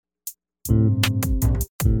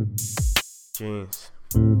Jeans.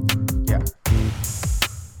 Yeah.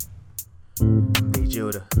 Need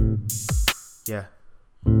you to. Yeah.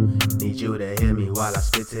 Need you to hear me while I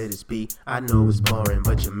spit to this beat. I know it's boring,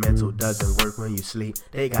 but your mental doesn't work when you sleep.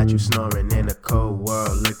 They got you snoring in a cold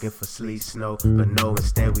world, looking for sleet, snow. But no,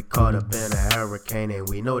 instead we caught up in a hurricane, and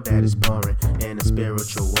we know that it's pouring in a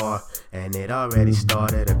spiritual war. And it already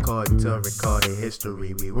started according to recorded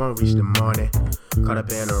history. We won't reach the morning, caught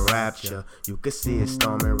up in a rapture. You could see it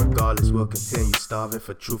storming, regardless we'll continue starving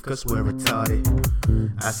for truth, cause we're retarded.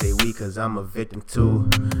 I say we cause I'm a victim too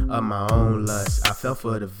of my own lust. I fell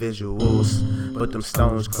for the visuals, but them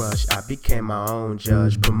stones crushed. I became my own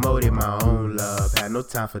judge, promoted my own love. Had no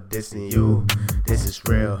time for dissing you. This is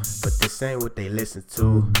real, but this ain't what they listen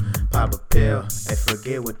to. Pop a pill and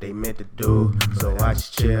forget what they meant to do. So I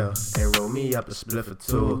just chill and roll me up a spliff or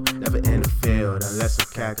two. Never in the field unless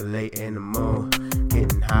I'm calculating the moon.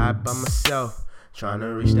 Getting high by myself, trying to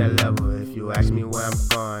reach that level. If you ask me where I'm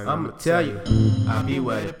going, I'ma tell you, I'll be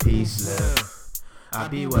where the peace live. I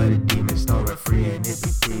be where the demons don't run free and it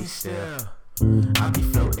be peace still. I be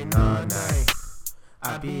floating all night.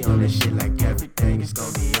 I be on this shit like everything is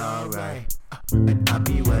gonna be alright. And I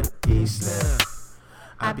be where the peace live.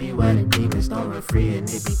 I be where the demons don't run free and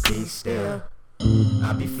it be peace still.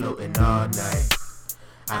 I be floating all night.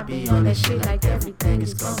 I be on that shit like everything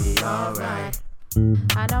is gonna be alright.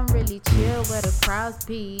 I don't really chill where the crowds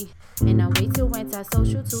be, and I wait till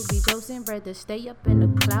antisocial to be Joseph, rather stay up in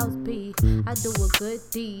the clouds be. I do a good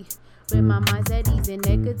deed with my mind's at ease, and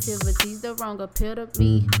negativity's the wrong appeal to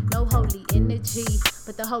me. No holy energy,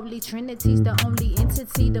 but the Holy Trinity's the only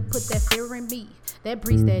entity to put that fear in me, that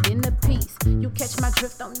breeds that inner peace. You catch my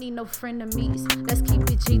drift, don't need no frenemies. Let's keep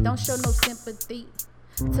it G, don't show no sympathy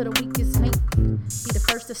to the weakest link. Be the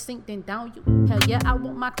first to sink, then down you. Hell yeah, I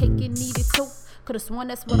want my cake and need it too. Could've sworn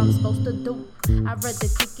that's what I'm supposed to do. I'd rather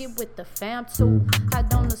kick it with the fam too. I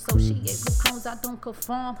don't associate with clones, I don't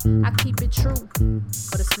conform. I keep it true,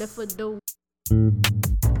 but a spliff will do.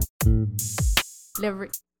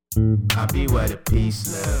 Lyric. I be where the peace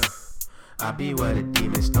live. I be where the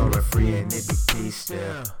demons don't run free and it be peace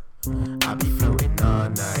still. I be floating all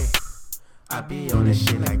night. I be on this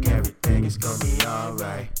shit like everything is gonna be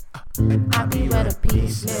alright. And I be where the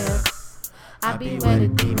peace live. I be where the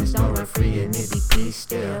demons don't run free and it be peace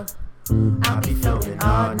still. I be floating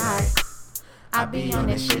all night. I be on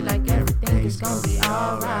that shit like everything is gonna be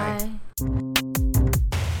alright.